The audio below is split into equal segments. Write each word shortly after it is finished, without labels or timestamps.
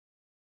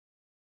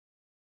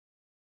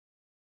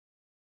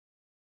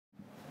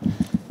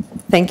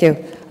Thank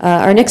you.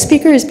 Our next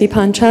speaker is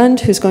Bipan Chand,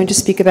 who's going to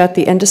speak about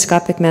the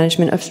endoscopic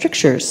management of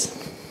strictures.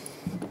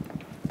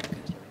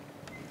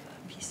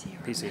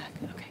 PC.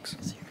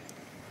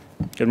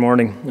 Good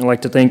morning. I'd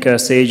like to thank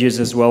SAGES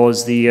as well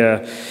as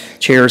the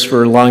chairs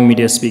for allowing me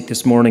to speak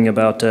this morning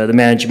about the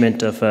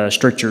management of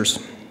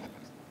strictures.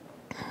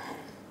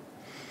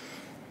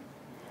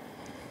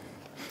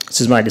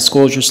 This is my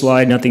disclosure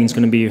slide. Nothing's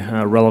going to be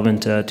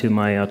relevant to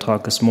my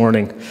talk this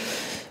morning.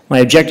 My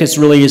objective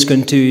really is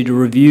going to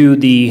review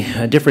the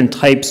different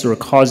types or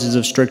causes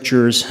of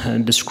strictures,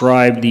 and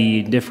describe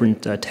the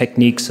different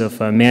techniques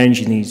of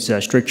managing these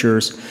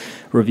strictures,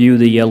 review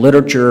the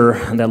literature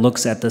that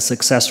looks at the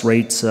success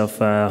rates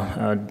of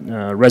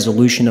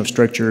resolution of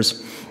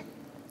strictures,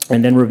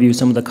 and then review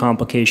some of the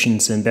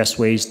complications and best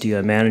ways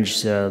to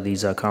manage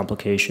these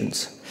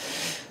complications.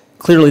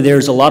 Clearly,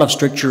 there's a lot of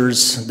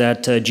strictures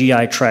that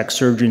GI tract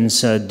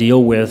surgeons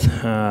deal with,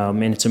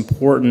 and it's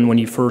important when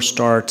you first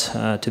start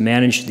to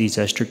manage these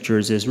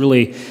strictures is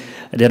really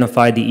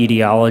identify the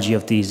etiology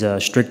of these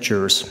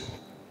strictures.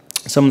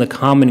 Some of the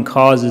common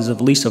causes of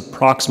at least of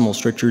proximal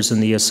strictures in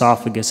the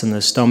esophagus and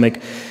the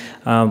stomach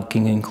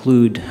can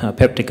include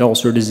peptic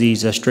ulcer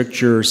disease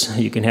strictures.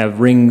 You can have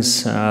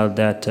rings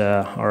that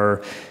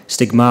are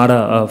stigmata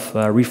of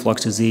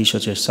reflux disease,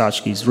 such as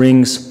Schottk's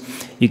rings.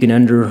 You can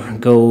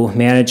undergo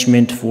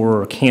management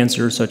for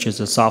cancer, such as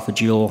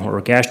esophageal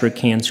or gastric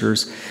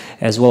cancers,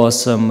 as well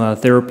as some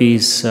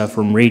therapies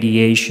from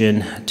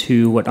radiation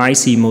to what I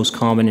see most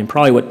common, and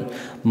probably what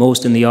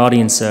most in the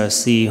audience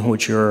see,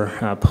 which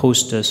are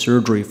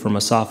post-surgery from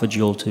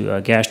esophageal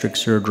to gastric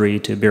surgery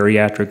to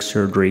bariatric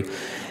surgery,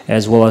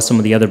 as well as some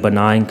of the other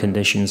benign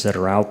conditions that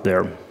are out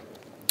there.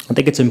 I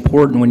think it's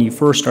important when you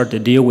first start to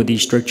deal with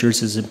these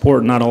strictures, it's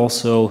important not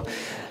also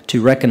to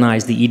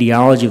recognize the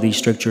etiology of these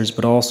strictures,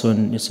 but also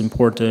it's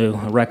important to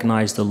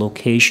recognize the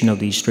location of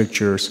these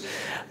strictures.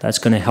 That's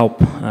going to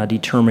help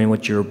determine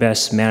what your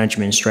best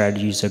management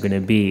strategies are going to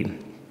be.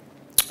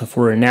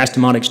 For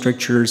anastomotic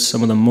strictures,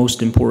 some of the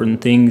most important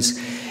things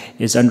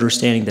is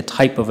understanding the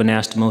type of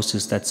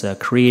anastomosis that's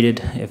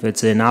created. If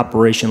it's an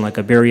operation like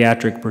a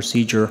bariatric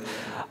procedure,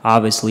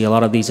 obviously a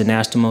lot of these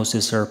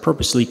anastomoses are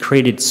purposely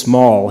created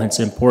small. It's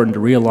important to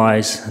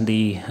realize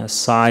the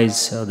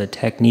size of the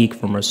technique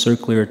from a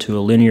circular to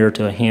a linear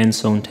to a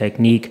hand-sewn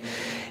technique.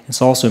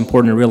 It's also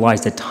important to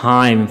realize the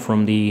time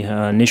from the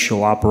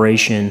initial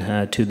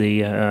operation to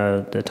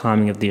the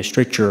timing of the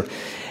stricture,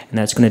 and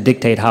that's going to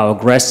dictate how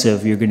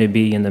aggressive you're going to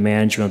be in the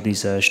management of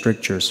these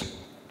strictures.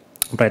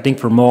 But I think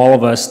for all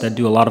of us that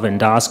do a lot of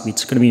endoscopy,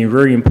 it's going to be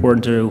very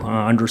important to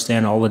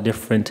understand all the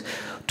different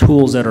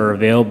tools that are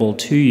available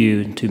to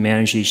you to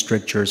manage these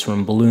strictures,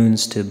 from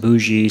balloons to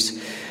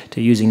bougies,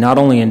 to using not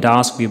only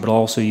endoscopy but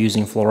also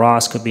using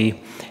fluoroscopy,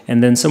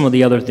 and then some of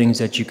the other things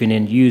that you can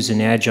use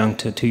in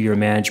adjunct to your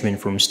management,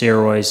 from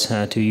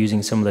steroids to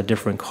using some of the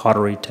different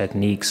cautery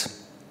techniques.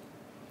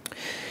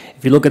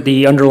 If you look at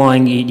the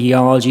underlying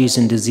etiologies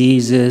and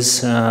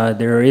diseases,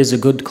 there is a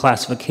good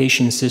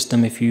classification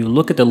system. If you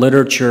look at the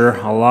literature,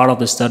 a lot of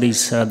the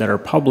studies that are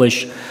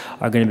published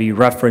are going to be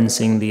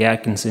referencing the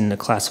Atkinson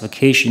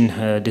classification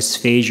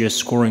dysphagia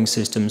scoring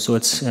system. So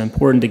it's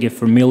important to get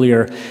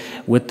familiar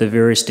with the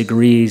various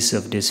degrees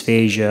of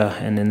dysphagia,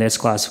 and in this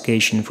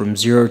classification from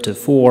 0 to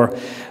 4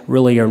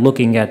 really are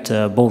looking at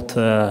both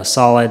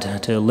solid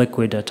to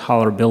liquid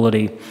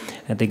tolerability.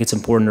 I think it's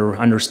important to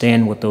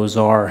understand what those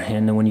are,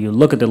 and then when you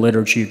look at the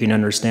literature you can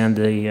understand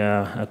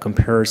the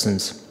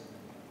comparisons.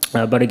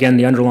 But again,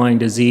 the underlying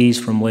disease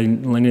from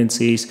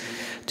malignancies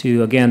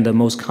to, again, the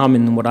most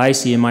common, what I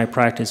see in my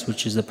practice,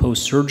 which is the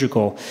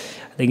post-surgical.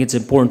 I think it's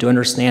important to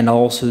understand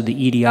also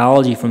the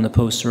etiology from the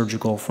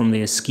post-surgical, from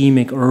the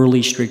ischemic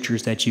early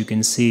strictures that you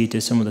can see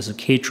to some of the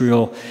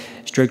cicatricial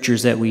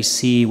strictures that we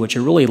see, which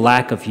are really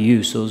lack of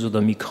use. Those are the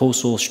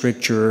mucosal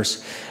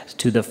strictures,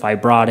 to the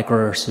fibrotic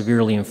or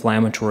severely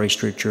inflammatory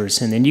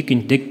strictures. And then you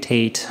can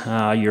dictate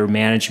your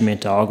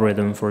management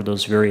algorithm for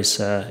those various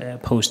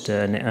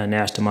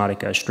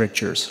post-anastomotic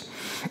strictures.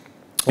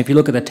 If you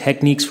look at the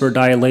techniques for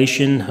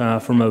dilation,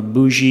 from a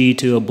bougie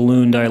to a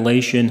balloon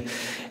dilation,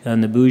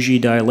 and the bougie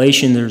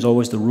dilation, there's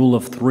always the rule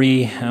of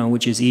 3,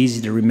 which is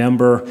easy to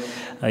remember.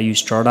 You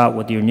start out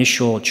with your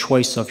initial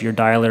choice of your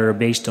dilator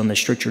based on the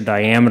stricture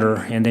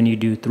diameter, and then you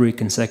do 3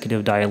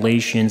 consecutive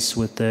dilations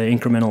with the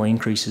incremental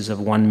increases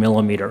of 1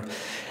 millimeter.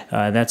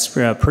 That's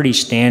pretty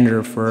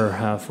standard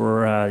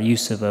for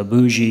use of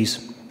bougies.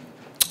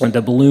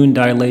 The balloon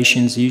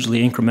dilations,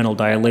 usually incremental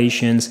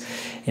dilations,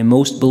 and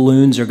most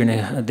balloons are going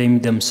to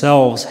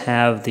themselves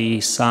have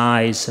the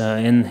size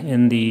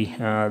in the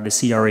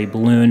CRA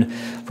balloon,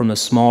 from the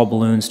small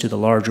balloons to the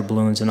larger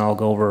balloons, and I'll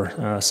go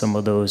over some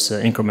of those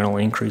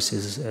incremental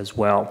increases as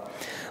well.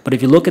 But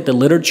if you look at the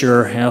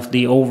literature of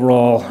the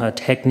overall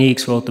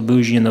techniques, both the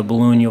bougie and the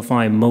balloon, you'll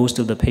find most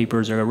of the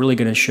papers are really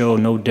going to show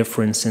no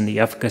difference in the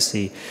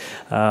efficacy,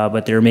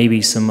 but there may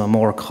be some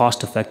more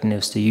cost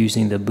effectiveness to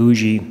using the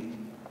bougie.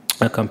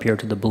 compared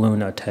to the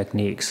balloon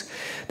techniques.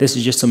 This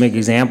is just some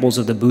examples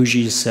of the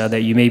bougies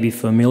that you may be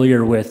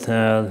familiar with.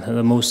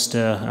 The most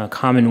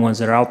common ones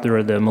that are out there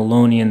are the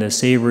Maloney and the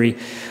Savory.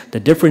 The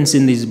difference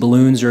in these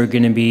balloons are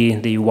going to be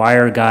the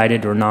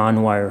wire-guided or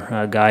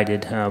non-wire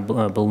guided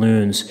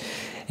balloons.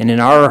 And in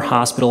our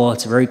hospital,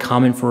 it's very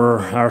common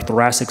for our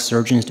thoracic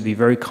surgeons to be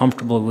very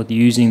comfortable with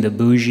using the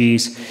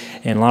bougies,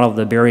 and a lot of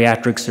the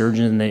bariatric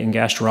surgeons and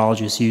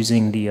gastrologists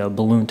using the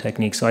balloon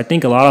technique. So I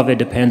think a lot of it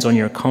depends on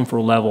your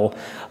comfort level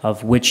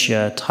of which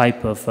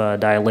type of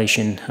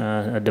dilation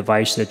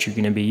device that you're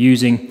going to be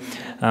using.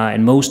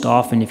 And most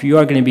often, if you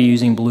are going to be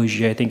using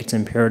bougie, I think it's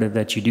imperative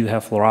that you do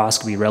have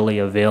fluoroscopy readily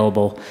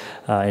available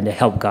and to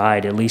help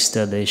guide at least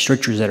the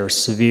strictures that are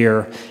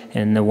severe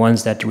and the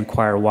ones that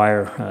require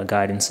wire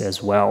guidance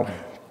as well.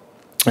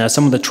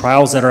 Some of the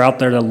trials that are out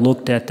there that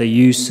looked at the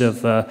use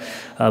of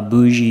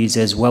bougies,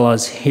 as well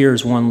as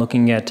here's one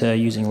looking at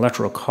using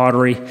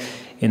electrocautery.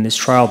 In this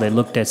trial, they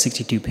looked at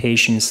 62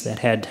 patients that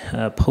had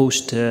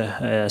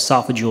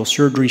post-esophageal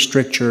surgery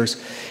strictures,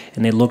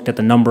 and they looked at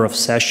the number of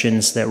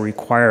sessions that were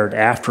required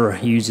after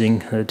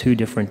using the two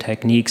different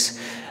techniques.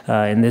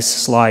 In this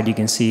slide, you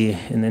can see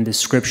in the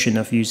description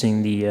of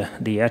using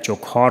the actual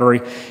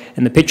cautery,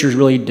 and the pictures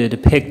really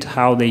depict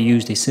how they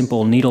used a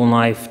simple needle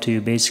knife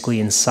to basically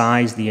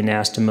incise the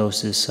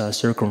anastomosis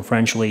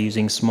circumferentially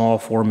using small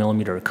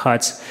 4mm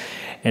cuts.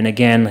 And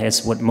again,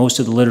 as what most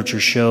of the literature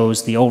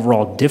shows, the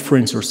overall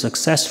difference or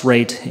success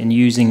rate in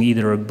using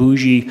either a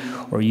bougie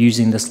or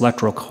using this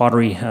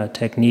electrocautery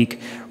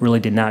technique really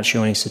did not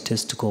show any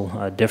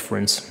statistical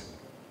difference.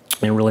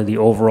 And really the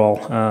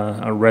overall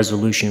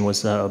resolution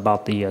was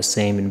about the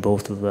same in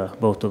both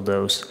of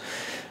those.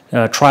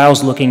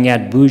 Trials looking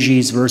at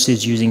bougies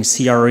versus using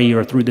CRE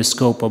or through the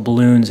scope of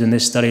balloons. In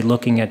this study,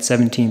 looking at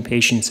 17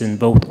 patients in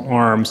both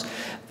arms,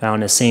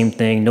 found the same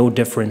thing, no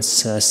difference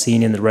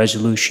seen in the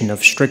resolution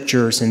of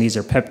strictures, and these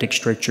are peptic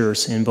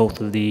strictures in both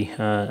of the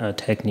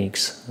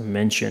techniques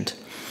mentioned.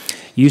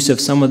 Use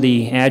of some of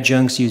the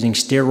adjuncts using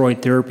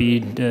steroid therapy,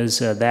 does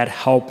that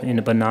help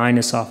in benign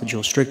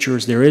esophageal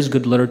strictures? There is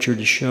good literature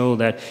to show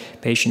that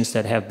patients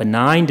that have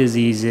benign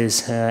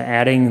diseases,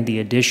 adding the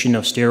addition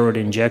of steroid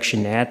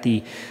injection at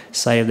the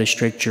site of the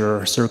stricture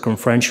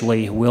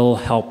circumferentially will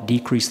help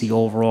decrease the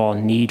overall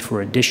need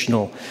for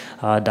additional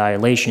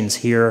dilations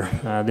here.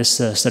 This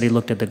study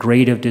looked at the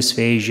grade of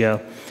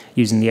dysphagia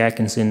using the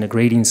Atkinson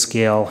grading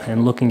scale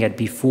and looking at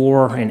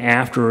before and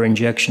after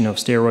injection of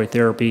steroid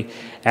therapy.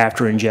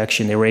 After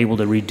injection, they were able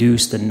to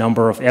reduce the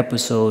number of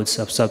episodes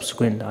of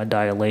subsequent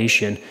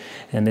dilation,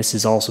 and this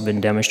has also been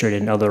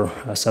demonstrated in other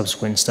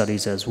subsequent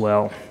studies as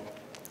well.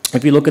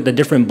 If you look at the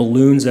different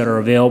balloons that are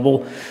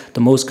available, the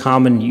most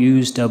common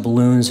used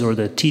balloons are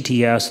the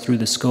TTS through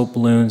the scope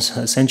balloons.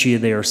 Essentially,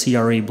 they are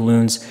CRE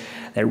balloons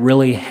that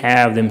really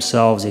have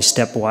themselves a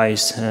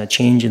stepwise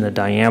change in the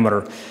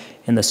diameter.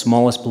 And the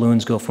smallest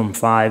balloons go from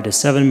 5 to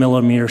 7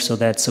 millimeters, so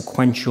that's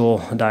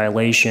sequential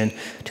dilation,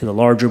 to the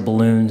larger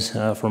balloons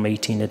from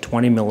 18 to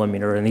 20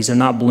 millimeter. And these are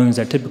not balloons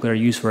that typically are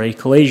used for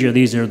achalasia.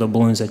 These are the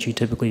balloons that you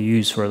typically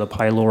use for the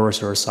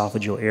pylorus or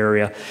esophageal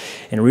area.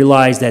 And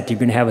realize that you're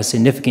going to have a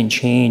significant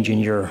change in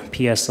your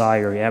PSI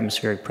or your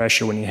atmospheric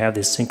pressure when you have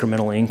this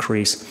incremental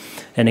increase.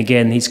 And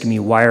again, these can be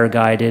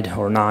wire-guided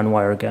or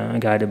non-wire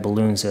guided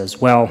balloons as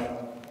well.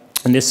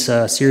 And this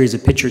series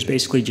of pictures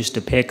basically just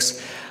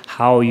depicts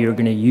how you're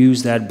going to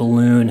use that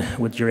balloon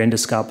with your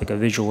endoscopic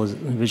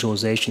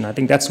visualization. I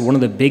think that's one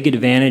of the big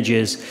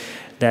advantages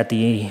that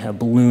the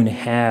balloon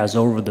has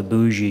over the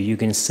bougie. You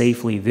can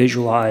safely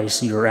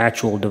visualize your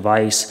actual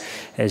device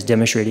as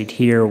demonstrated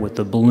here with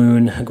the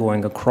balloon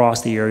going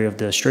across the area of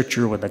the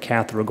stricture with the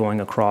catheter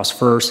going across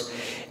first,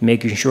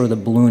 making sure the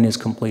balloon is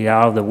completely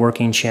out of the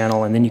working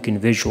channel, and then you can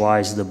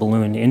visualize the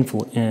balloon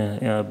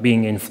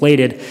being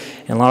inflated.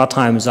 And a lot of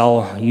times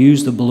I'll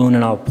use the balloon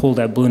and I'll pull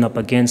that balloon up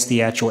against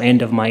the actual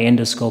end of my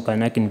endoscope,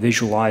 and I can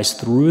visualize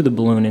through the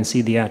balloon and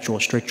see the actual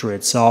stricture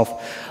itself,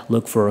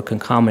 look for a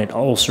concomitant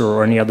ulcer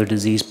or any other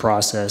disease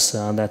process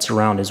that's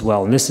around as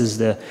well. And this is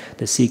the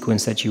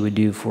sequence that you would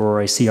do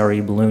for a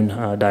CRE balloon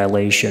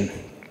dilation.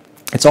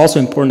 It's also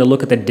important to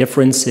look at the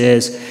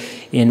differences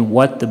in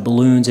what the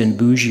balloons and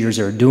bougies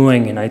are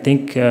doing, and I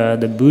think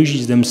the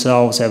bougies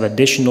themselves have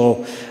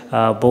additional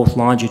both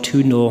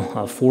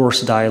longitudinal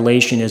force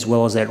dilation as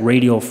well as that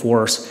radial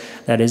force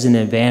that is an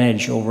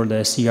advantage over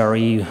the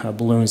CRE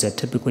balloons that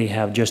typically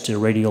have just a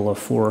radial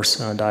force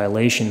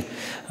dilation,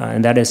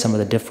 and that is some of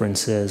the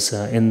differences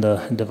in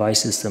the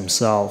devices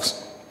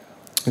themselves.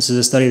 This is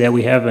a study that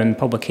we have in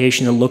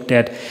publication that looked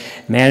at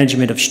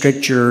management of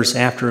strictures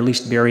after at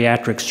least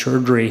bariatric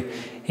surgery,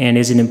 and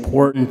is it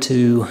important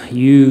to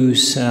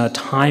use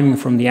time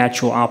from the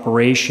actual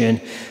operation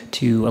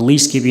to at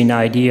least give you an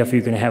idea if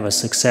you're going to have a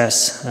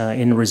success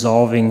in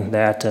resolving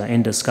that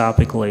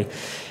endoscopically.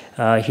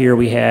 Here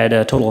we had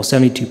a total of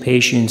 72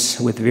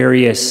 patients with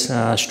various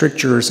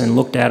strictures and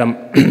looked at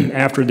them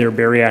after their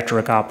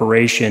bariatric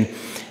operation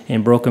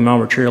and broke them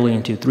arbitrarily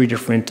into 3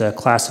 different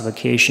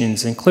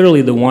classifications. And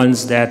clearly the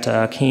ones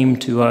that came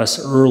to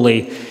us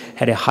early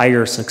had a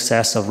higher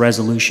success of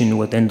resolution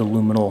with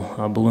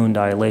endoluminal balloon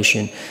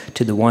dilation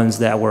to the ones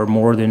that were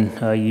more than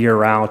a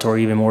year out or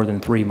even more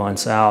than 3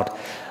 months out.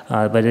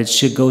 But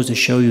it goes to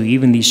show you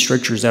even these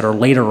strictures that are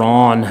later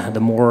on, the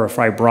more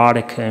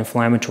fibrotic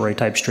inflammatory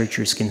type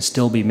strictures can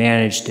still be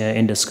managed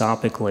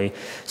endoscopically.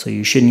 So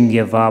you shouldn't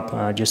give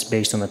up just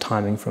based on the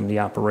timing from the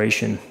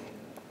operation.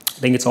 I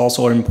think it's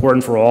also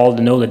important for all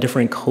to know the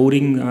different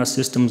coding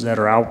systems that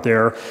are out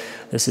there.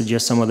 This is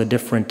just some of the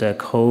different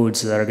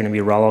codes that are going to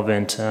be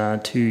relevant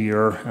to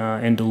your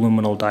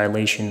endoluminal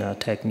dilation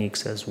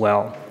techniques as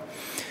well.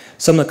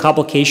 Some of the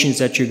complications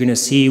that you're going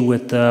to see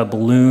with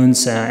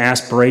balloons,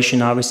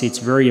 aspiration, obviously it's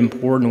very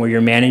important where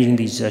you're managing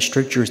these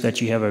strictures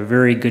that you have a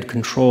very good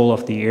control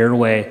of the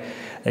airway,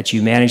 that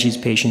you manage these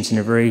patients in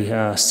a very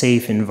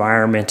safe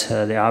environment.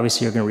 They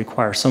obviously are going to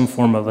require some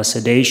form of a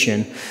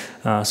sedation,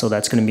 so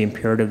that's going to be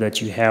imperative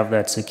that you have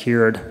that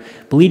secured.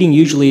 Bleeding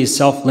usually is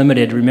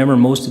self-limited. Remember,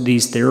 most of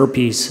these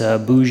therapies,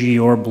 bougie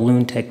or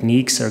balloon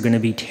techniques, are going to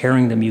be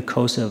tearing the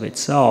mucosa of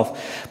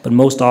itself, but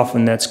most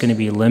often that's going to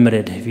be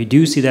limited. If you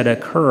do see that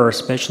occur,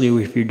 especially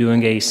if you're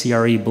doing a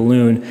CRE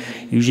balloon,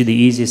 usually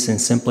the easiest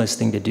and simplest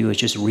thing to do is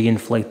just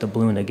reinflate the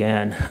balloon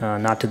again,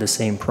 not to the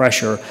same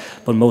pressure,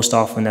 but most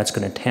often that's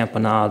going to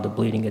tampen out the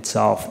bleeding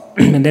itself.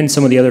 And then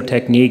some of the other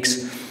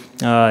techniques,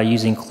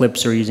 using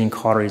clips or using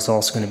cautery is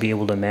also going to be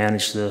able to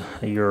manage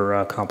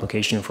your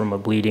complication from a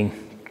bleeding.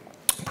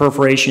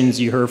 Perforations,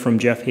 you heard from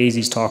Jeff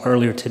Hazy's talk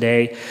earlier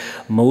today.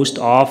 Most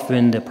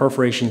often the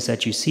perforations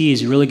that you see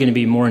is really going to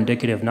be more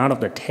indicative not of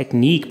the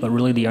technique, but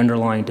really the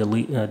underlying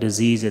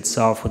disease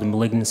itself, with the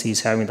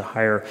malignancies having the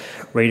higher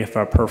rate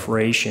of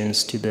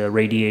perforations to the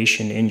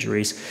radiation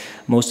injuries.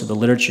 Most of the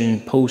literature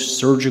in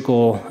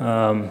post-surgical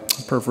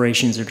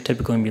perforations are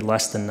typically going to be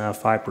less than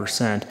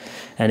 5%.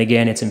 And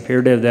again, it's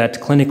imperative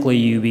that clinically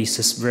you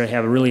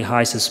have a really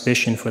high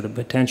suspicion for the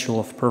potential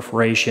of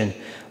perforation.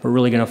 We're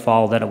really going to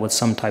follow that up with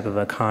some type of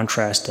a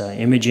contrast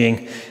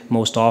imaging,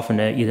 most often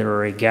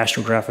either a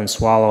gastrograph and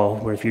swallow,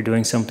 where if you're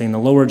doing something in the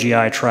lower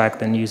GI tract,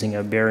 then using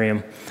a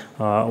barium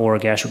or a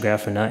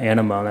gastrograph and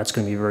enema. That's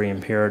going to be very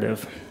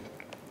imperative.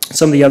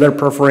 Some of the other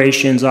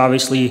perforations,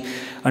 obviously,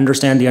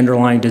 understand the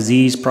underlying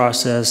disease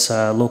process.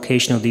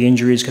 Location of the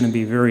injury is going to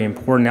be very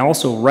important.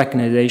 Also,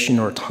 recognition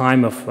or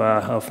time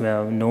of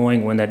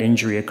knowing when that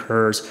injury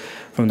occurs,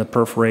 from the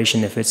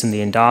perforation, if it's in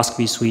the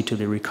endoscopy suite to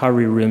the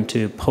recovery room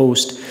to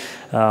post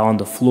on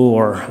the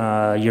floor.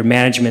 Your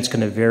management's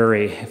going to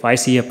vary. If I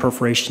see a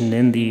perforation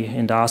in the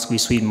endoscopy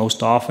suite,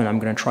 most often I'm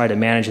going to try to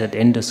manage that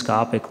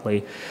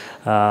endoscopically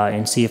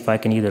and see if I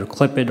can either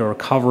clip it or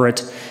cover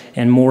it.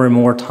 And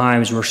more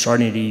times we're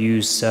starting to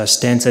use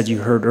stents, as you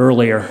heard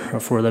earlier,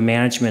 for the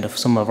management of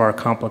some of our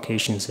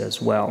complications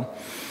as well.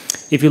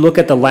 If you look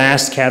at the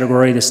last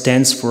category, the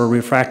stents for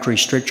refractory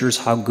strictures,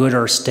 how good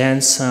are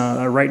stents?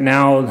 Right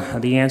now,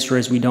 the answer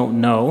is we don't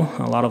know.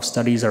 A lot of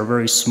studies are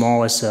very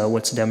small, as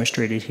what's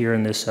demonstrated here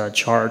in this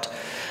chart.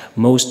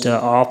 Most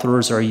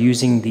authors are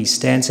using these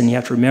stents, and you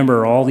have to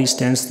remember all these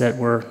stents that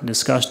were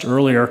discussed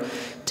earlier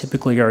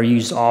typically are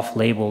used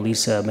off-label.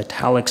 These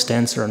metallic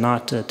stents are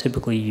not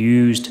typically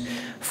used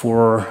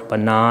for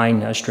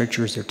benign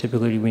strictures. They're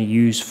typically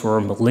used for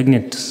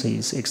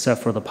malignancies,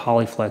 except for the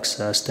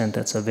polyflex stent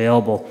that's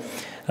available.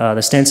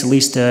 The stents, at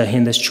least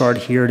in this chart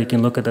here, you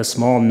can look at the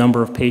small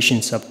number of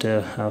patients, up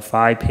to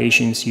 5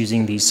 patients,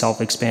 using these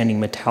self-expanding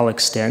metallic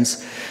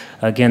stents.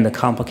 Again, the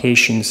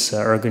complications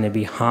are going to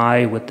be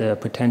high, with the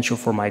potential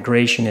for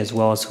migration as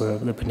well as for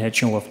the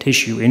potential of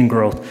tissue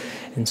ingrowth.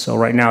 And so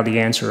right now the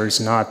answer is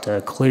not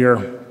clear.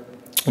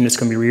 And it's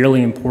going to be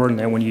really important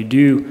that when you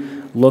do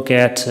look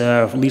at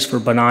least for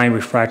benign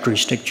refractory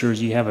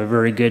strictures, you have a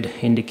very good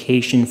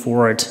indication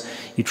for it.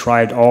 You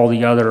tried all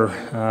the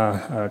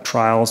other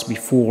trials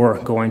before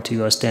going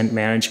to stent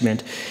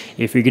management.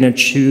 If you're going to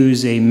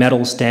choose a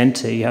metal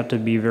stent, you have to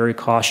be very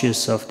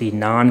cautious of the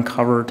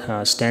non-covered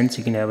stents.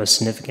 You can have a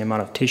significant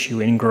amount of tissue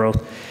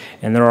ingrowth.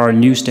 And there are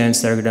new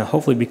stents that are going to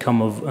hopefully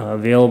become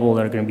available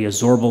that are going to be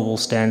absorbable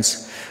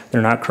stents.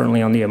 They're not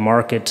currently on the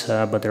market,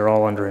 but they're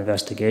all under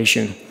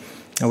investigation.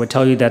 I would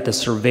tell you that the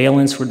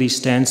surveillance for these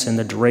stents and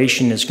the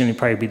duration is going to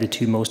probably be the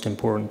two most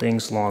important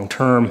things long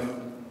term.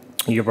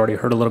 You've already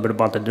heard a little bit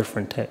about the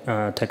different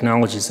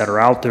technologies that are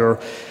out there.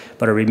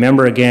 But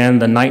remember, again,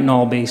 the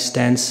nitinol-based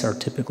stents are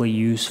typically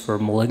used for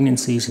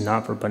malignancies and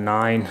not for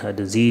benign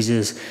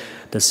diseases.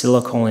 The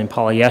silicone and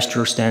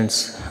polyester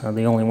stents,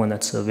 the only one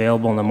that's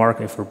available in the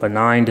market for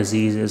benign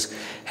diseases,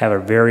 have a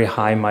very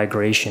high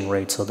migration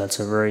rate. So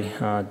that's a very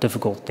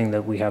difficult thing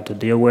that we have to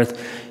deal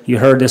with. You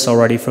heard this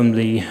already from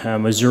the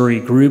Missouri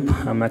group.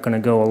 I'm not going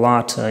to go a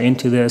lot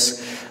into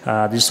this.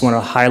 I just want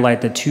to highlight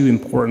the two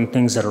important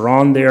things that are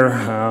on there.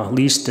 At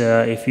least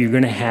if you're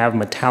going to have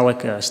metallic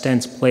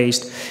stents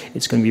placed,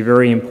 it's going to be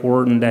very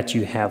important that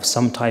you have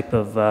some type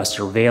of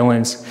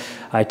surveillance.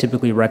 I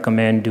typically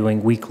recommend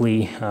doing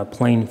weekly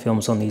plain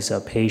films on these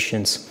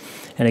patients.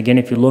 And again,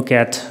 if you look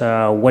at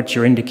what's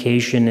your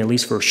indication, at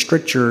least for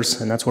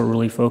strictures, and that's what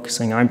I'm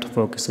focusing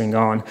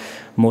on,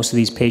 most of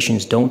these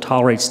patients don't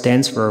tolerate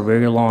stents for a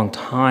very long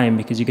time,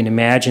 because you can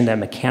imagine that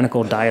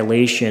mechanical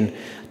dilation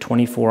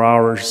 24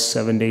 hours,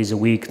 7 days a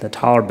week, the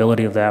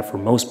tolerability of that for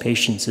most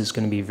patients is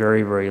going to be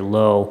very, very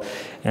low,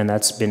 and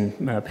that's been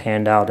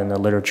panned out in the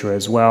literature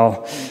as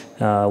well.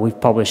 We've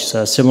published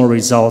similar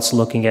results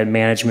looking at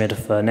management of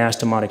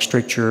anastomotic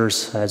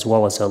strictures as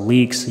well as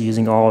leaks,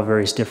 using all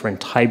various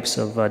different types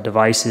of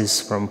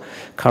devices, from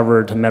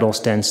covered metal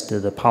stents to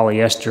the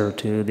polyester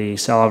to the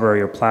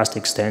salivary or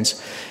plastic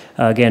stents.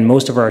 Again,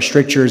 most of our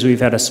strictures,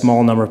 we've had a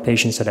small number of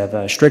patients that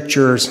have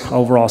strictures.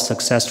 Overall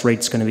success rate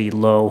is going to be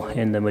low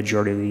in the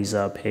majority of these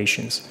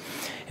patients.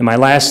 In my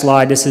last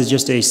slide, this is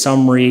just a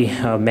summary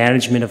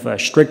management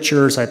of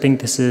strictures. I think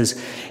this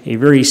is a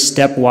very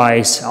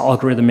stepwise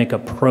algorithmic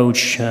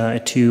approach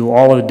to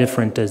all of the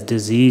different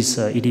disease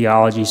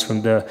etiologies,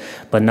 from the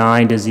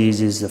benign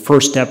diseases. The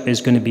first step is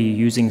going to be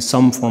using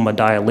some form of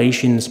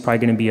dilation. It's probably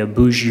going to be a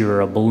bougie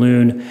or a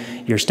balloon.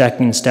 Your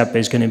second step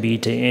is going to be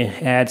to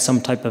add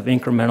some type of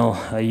incremental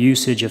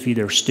usage of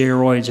either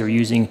steroids or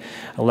using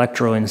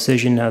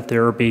electroincision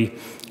therapy.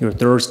 Your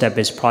third step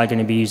is probably going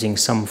to be using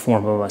some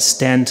form of a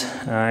stent.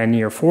 And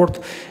your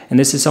fourth, and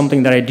this is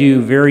something that I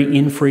do very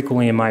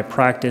infrequently in my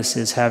practice,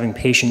 is having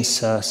patients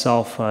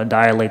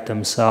self-dilate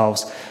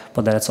themselves,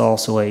 but that's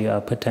also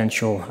a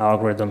potential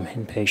algorithm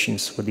in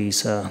patients with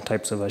these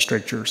types of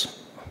strictures.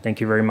 Thank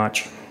you very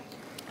much.